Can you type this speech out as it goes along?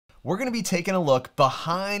we're going to be taking a look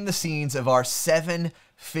behind the scenes of our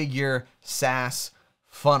 7-figure SaaS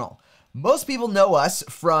funnel. Most people know us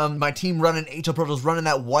from my team running HL Pro Tools, running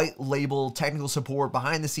that white label technical support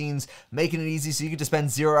behind the scenes, making it easy so you get to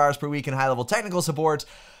spend 0 hours per week in high-level technical support.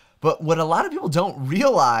 But what a lot of people don't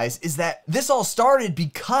realize is that this all started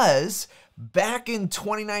because back in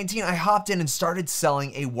 2019, I hopped in and started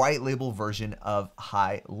selling a white label version of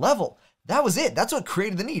HighLevel. That was it. That's what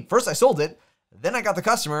created the need. First, I sold it. Then I got the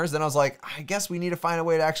customers. Then I was like, I guess we need to find a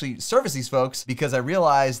way to actually service these folks, because I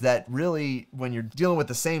realized that really when you're dealing with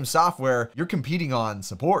the same software, you're competing on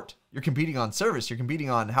support. You're competing on service. You're competing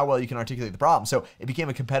on how well you can articulate the problem. So it became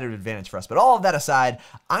a competitive advantage for us. But all of that aside,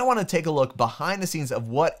 I want to take a look behind the scenes of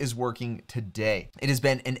what is working today. It has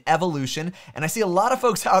been an evolution, and I see a lot of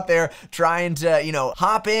folks out there trying to,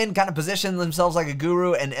 hop in, kind of position themselves like a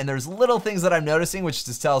guru. And there's little things that I'm noticing, which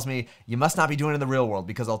just tells me you must not be doing it in the real world,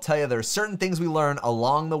 because I'll tell you, there are certain things we learn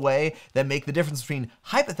along the way that make the difference between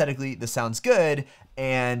hypothetically, this sounds good,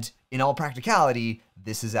 and in all practicality,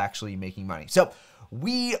 this is actually making money. So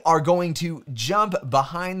we are going to jump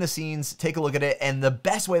behind the scenes, take a look at it. And the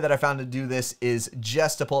best way that I found to do this is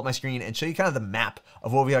just to pull up my screen and show you kind of the map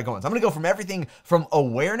of what we got going. So I'm going to go from everything from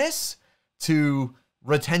awareness to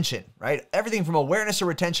retention, right? Everything from awareness to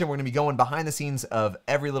retention. We're going to be going behind the scenes of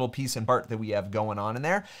every little piece and part that we have going on in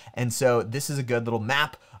there. And so this is a good little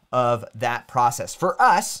map of that process. For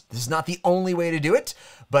us, this is not the only way to do it,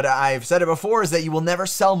 but I've said it before, is that you will never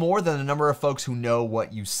sell more than the number of folks who know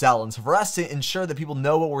what you sell. And so for us to ensure that people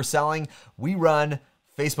know what we're selling, we run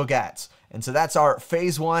Facebook ads. And so that's our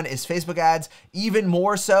phase one, is Facebook ads. Even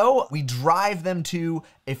more so, we drive them to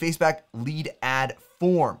a Facebook lead ad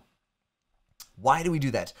form. Why do we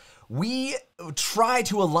do that? We try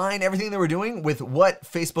to align everything that we're doing with what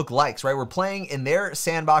Facebook likes, right? We're playing in their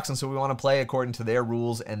sandbox, and so we want to play according to their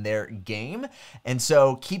rules and their game. And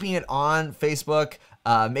so keeping it on Facebook,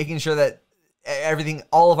 making sure that everything,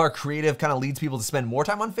 all of our creative kind of leads people to spend more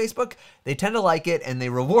time on Facebook, they tend to like it, and they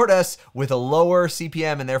reward us with a lower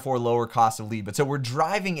CPM and therefore lower cost of lead. But so we're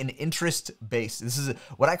driving an interest base. This is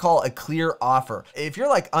what I call a clear offer. If you're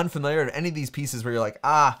like unfamiliar with any of these pieces where you're like,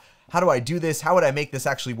 how do I do this? How would I make this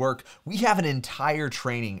actually work? We have an entire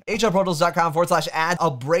training, hlprotools.com/ads.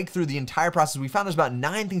 I'll break through the entire process. We found there's about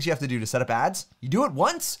 9 things you have to do to set up ads. You do it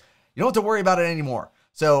once, you don't have to worry about it anymore.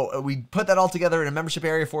 So we put that all together in a membership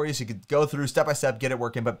area for you so you could go through step by step, get it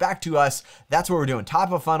working. But back to us, that's what we're doing. Top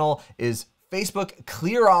of funnel is Facebook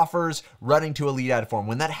clear offers running to a lead ad form.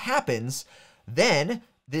 When that happens, then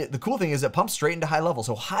the cool thing is it pumps straight into HighLevel.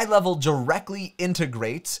 So HighLevel directly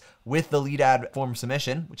integrates with the lead ad form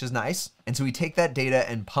submission, which is nice. And so we take that data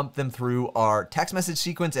and pump them through our text message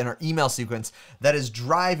sequence and our email sequence that is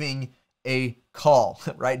driving a call,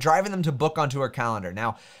 right? Driving them to book onto our calendar.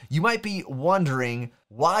 Now, you might be wondering,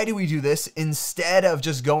 why do we do this instead of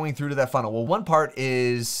just going through to that funnel? Well, one part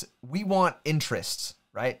is we want interest,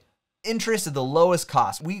 right? Interest at the lowest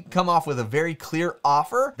cost. We come off with a very clear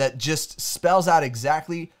offer that just spells out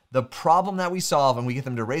exactly the problem that we solve, and we get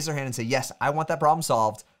them to raise their hand and say, yes, I want that problem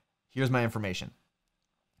solved. Here's my information.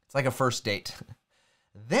 It's like a first date.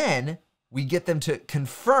 Then we get them to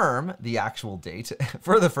confirm the actual date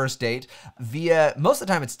for the first date via, most of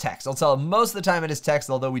the time it's text. I'll tell them most of the time it is text,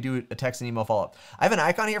 although we do a text and email follow-up. I have an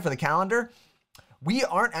icon here for the calendar. We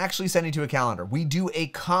aren't actually sending to a calendar. We do a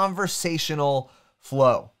conversational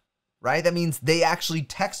flow, right? That means they actually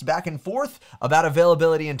text back and forth about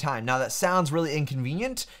availability and time. Now that sounds really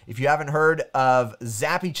inconvenient. If you haven't heard of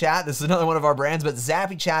Zappy Chat, this is another one of our brands, but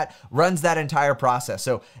Zappy Chat runs that entire process.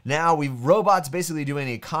 So now robots basically doing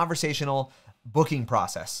a conversational booking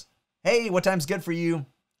process. Hey, what time's good for you?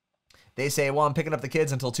 They say, well, I'm picking up the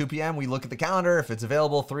kids until 2 p.m. We look at the calendar. If it's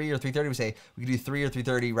available 3 or 3:30, we say we can do 3 or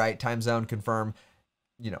 3:30, right? Time zone, confirm.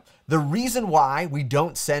 The reason why we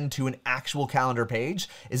don't send to an actual calendar page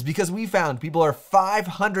is because we found people are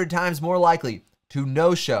 500 times more likely to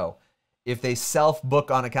no-show if they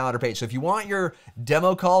self-book on a calendar page. So if you want your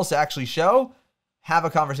demo calls to actually show, have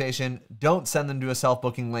a conversation. Don't send them to a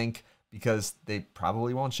self-booking link because they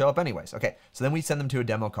probably won't show up anyways. Okay, so then we send them to a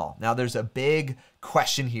demo call. Now there's a big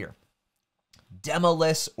question here. Demo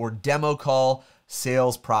list or demo call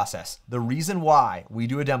sales process. The reason why we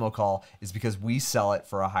do a demo call is because we sell it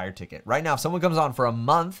for a higher ticket. Right now, if someone comes on for a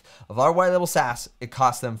month of our white label SaaS, it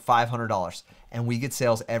costs them $500 and we get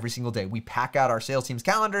sales every single day. We pack out our sales team's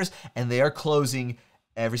calendars and they are closing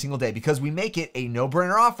every single day because we make it a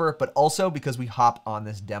no-brainer offer, but also because we hop on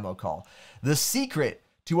this demo call. The secret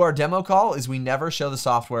to our demo call is we never show the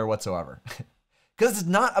software whatsoever. Because it's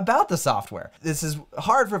not about the software. This is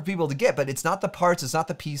hard for people to get, but it's not the parts, it's not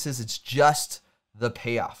the pieces, it's just the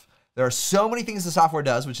payoff. There are so many things the software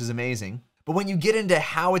does, which is amazing. But when you get into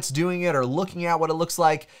how it's doing it or looking at what it looks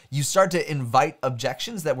like, you start to invite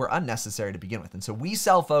objections that were unnecessary to begin with. And so we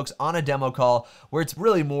sell folks on a demo call where it's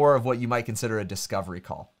really more of what you might consider a discovery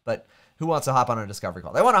call. But who wants to hop on a discovery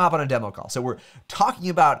call? They want to hop on a demo call. So we're talking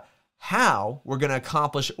about how we're going to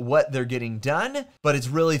accomplish what they're getting done, but it's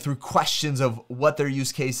really through questions of what their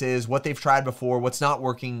use case is, what they've tried before, what's not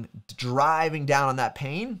working, driving down on that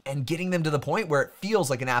pain and getting them to the point where it feels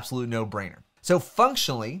like an absolute no-brainer. So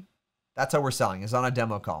functionally, that's how we're selling, is on a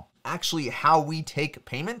demo call. Actually, how we take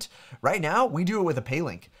payment right now, we do it with a pay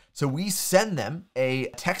link. So we send them a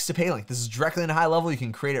text to pay link. This is directly in HighLevel. You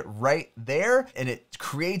can create it right there, and it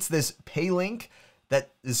creates this pay link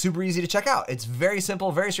that is super easy to check out. It's very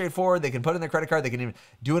simple, very straightforward. They can put in their credit card. They can even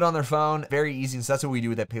do it on their phone. Very easy. And so that's what we do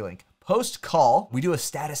with that pay link. Post call, we do a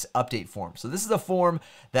status update form. So this is a form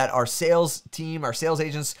that our sales team, our sales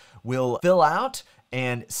agents will fill out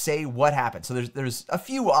and say what happened. So there's a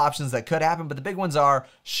few options that could happen, but the big ones are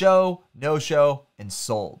show, no show, and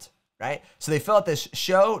sold, right? So they fill out this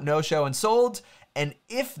show, no show, and sold. And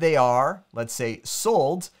if they are, let's say,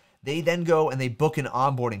 sold, they then go and they book an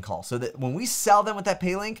onboarding call. So that when we sell them with that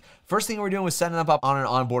pay link, first thing we're doing is setting them up on an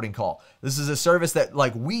onboarding call. This is a service that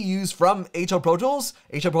like we use from HL Pro Tools.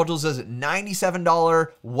 HL Pro Tools does $97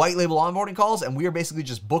 white label onboarding calls, and we are basically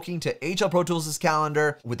just booking to HL Pro Tools'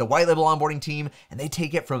 calendar with the white label onboarding team, and they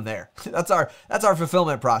take it from there. That's our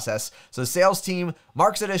fulfillment process. So the sales team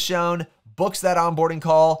marks it as shown, books that onboarding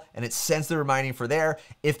call, and it sends the reminding for there.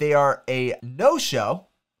 If they are a no-show,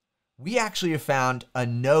 we actually have found a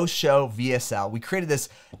no-show VSL. We created this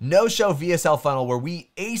no-show VSL funnel where we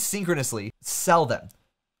asynchronously sell them.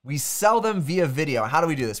 We sell them via video. How do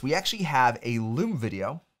we do this? We actually have a Loom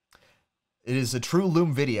video. It is a true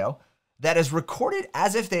Loom video that is recorded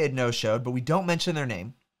as if they had no-showed, but we don't mention their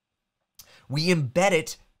name. We embed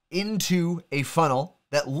it into a funnel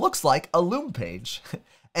that looks like a Loom page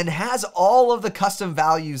and has all of the custom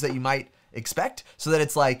values that you might expect, so that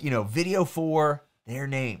it's like, video for their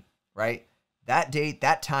name, right? That date,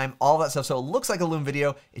 that time, all that stuff. So it looks like a Loom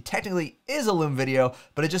video. It technically is a Loom video,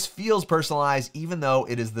 but it just feels personalized, even though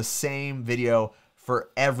it is the same video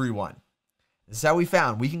for everyone. This is how we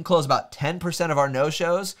found we can close about 10% of our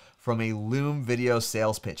no-shows from a Loom video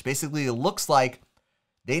sales pitch. Basically, it looks like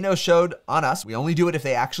they no-showed on us. We only do it if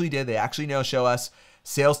they actually did. They actually no-show us.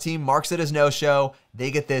 Sales team marks it as no-show. They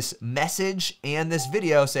get this message and this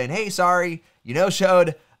video saying, hey, sorry, you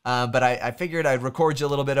no-showed. But I figured I'd record you a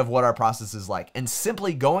little bit of what our process is like. And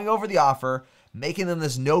simply going over the offer, making them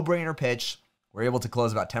this no-brainer pitch, we're able to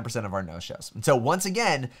close about 10% of our no-shows. And so once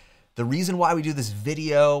again, the reason why we do this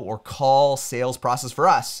video or call sales process for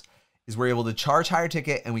us is we're able to charge higher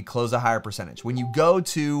ticket and we close a higher percentage. When you go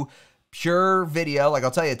to pure video, like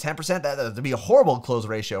I'll tell you, 10%, that'd be a horrible close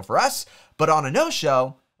ratio for us. But on a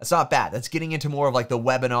no-show, that's not bad. That's getting into more of like the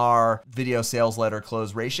webinar video sales letter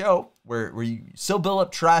close ratio where you still build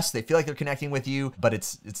up trust. They feel like they're connecting with you, but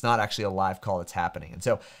it's not actually a live call that's happening. And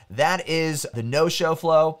so that is the no-show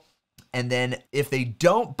flow. And then if they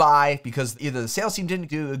don't buy because either the sales team didn't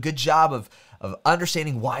do a good job of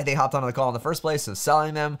understanding why they hopped onto the call in the first place, so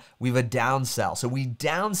selling them, we have a downsell. So we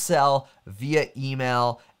downsell via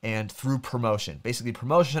email and through promotion, basically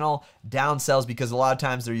promotional downsells, because a lot of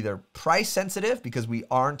times they're either price sensitive because we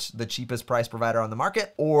aren't the cheapest price provider on the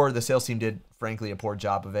market, or the sales team did, frankly, a poor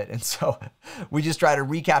job of it. And so we just try to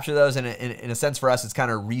recapture those. And in a sense for us, it's kind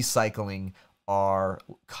of recycling our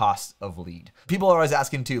cost of lead. People are always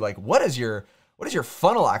asking too, like, what does your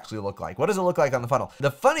funnel actually look like? What does it look like on the funnel? The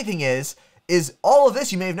funny thing is all of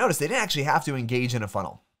this, you may have noticed, they didn't actually have to engage in a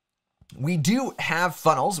funnel. We do have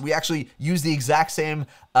funnels. We actually use the exact same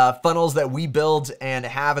funnels that we build and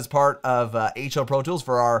have as part of HL Pro Tools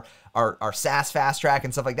for our SaaS fast track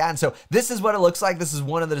and stuff like that. And so this is what it looks like. This is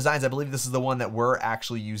one of the designs. I believe this is the one that we're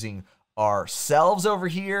actually using ourselves over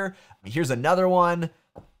here. Here's another one.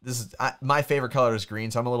 This is my favorite color is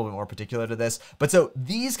green, so I'm a little bit more particular to this. But so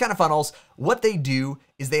these kind of funnels, what they do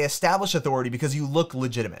is they establish authority because you look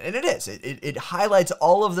legitimate. And it is. It highlights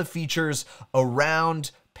all of the features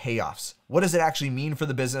around payoffs. What does it actually mean for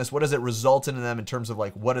the business? What does it result in them in terms of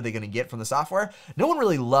like, what are they going to get from the software? No one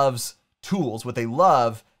really loves tools. What they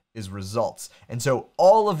love is results. And so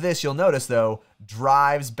all of this, you'll notice though,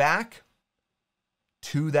 drives back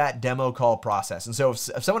to that demo call process. And so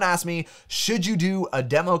if someone asks me, should you do a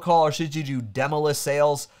demo call or should you do demo-less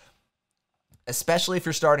sales? Especially if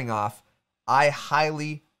you're starting off, I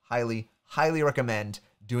highly, highly, highly recommend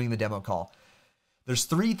doing the demo call. There's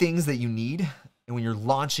 3 things that you need when you're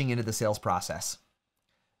launching into the sales process.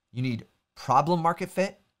 You need problem market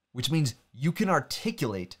fit, which means you can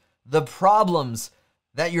articulate the problems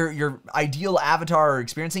that your ideal avatar are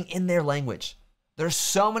experiencing in their language. There's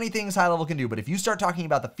so many things HighLevel can do, but if you start talking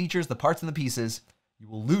about the features, the parts, and the pieces, you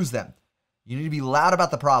will lose them. You need to be loud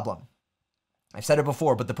about the problem. I've said it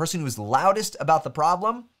before, but the person who is loudest about the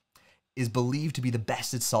problem is believed to be the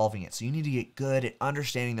best at solving it. So you need to get good at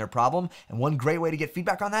understanding their problem. And one great way to get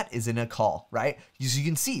feedback on that is in a call, right? So you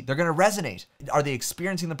can see they're going to resonate. Are they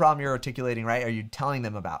experiencing the problem you're articulating, right? Are you telling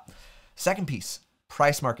them about? Second piece,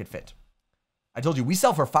 price market fit. I told you we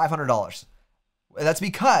sell for $500. That's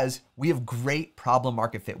because we have great problem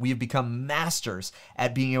market fit. We have become masters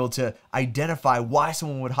at being able to identify why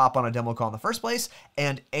someone would hop on a demo call in the first place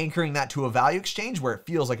and anchoring that to a value exchange where it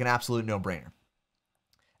feels like an absolute no-brainer.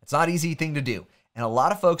 It's not an easy thing to do. And a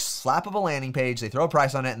lot of folks slap up a landing page, they throw a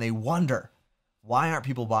price on it, and they wonder, why aren't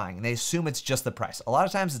people buying? And they assume it's just the price. A lot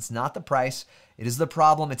of times it's not the price, it is the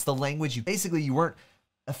problem, it's the language. Basically, you weren't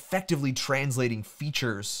effectively translating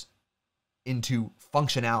features into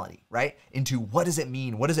functionality, right? Into what does it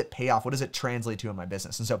mean? What does it pay off? What does it translate to in my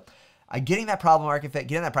business? And so getting that problem market fit,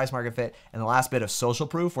 getting that price market fit, and the last bit of social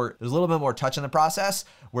proof, where there's a little bit more touch in the process,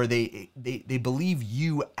 where they believe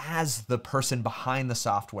you as the person behind the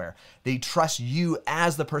software. They trust you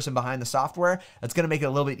as the person behind the software. That's going to make it a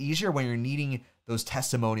little bit easier when you're needing those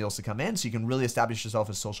testimonials to come in, so you can really establish yourself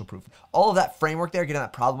as social proof. All of that framework there, getting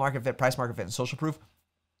that problem market fit, price market fit, and social proof,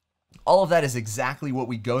 all of that is exactly what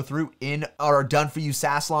we go through in our Done For You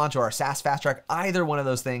SaaS launch or our SaaS Fast Track. Either one of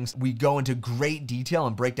those things, we go into great detail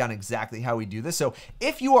and break down exactly how we do this. So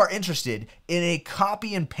if you are interested in a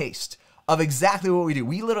copy and paste of exactly what we do,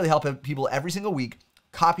 we literally help people every single week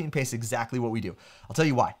copy and paste exactly what we do. I'll tell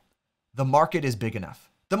you why. The market is big enough.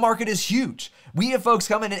 The market is huge. We have folks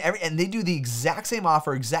come in and they do the exact same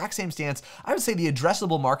offer, exact same stance. I would say the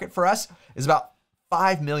addressable market for us is about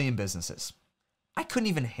 5 million businesses. I couldn't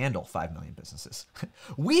even handle 5 million businesses.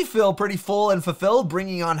 We feel pretty full and fulfilled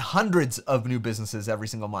bringing on hundreds of new businesses every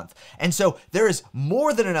single month. And so there is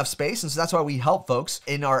more than enough space. And so that's why we help folks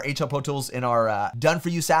in our HL Pro Tools, in our Done For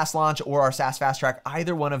You SaaS launch or our SaaS Fast Track,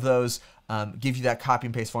 either one of those give you that copy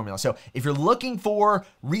and paste formula. So if you're looking for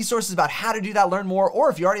resources about how to do that, learn more, or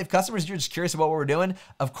if you already have customers, you're just curious about what we're doing,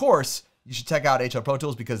 of course, you should check out HL Pro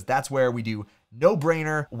Tools, because that's where we do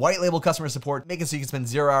no-brainer white label customer support, making so you can spend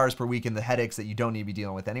 0 hours per week in the headaches that you don't need to be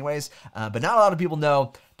dealing with anyways. But not a lot of people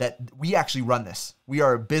know that we actually run this. We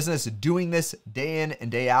are a business doing this day in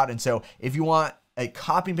and day out. And so if you want a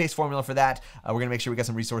copy and paste formula for that, we're gonna make sure we got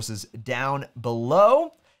some resources down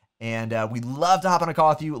below. And we'd love to hop on a call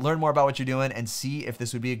with you, learn more about what you're doing, and see if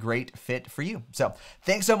this would be a great fit for you. So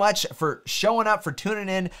thanks so much for showing up, for tuning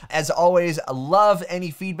in. As always, I love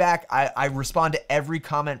any feedback. I respond to every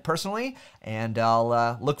comment personally, and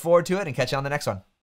I'll look forward to it and catch you on the next one.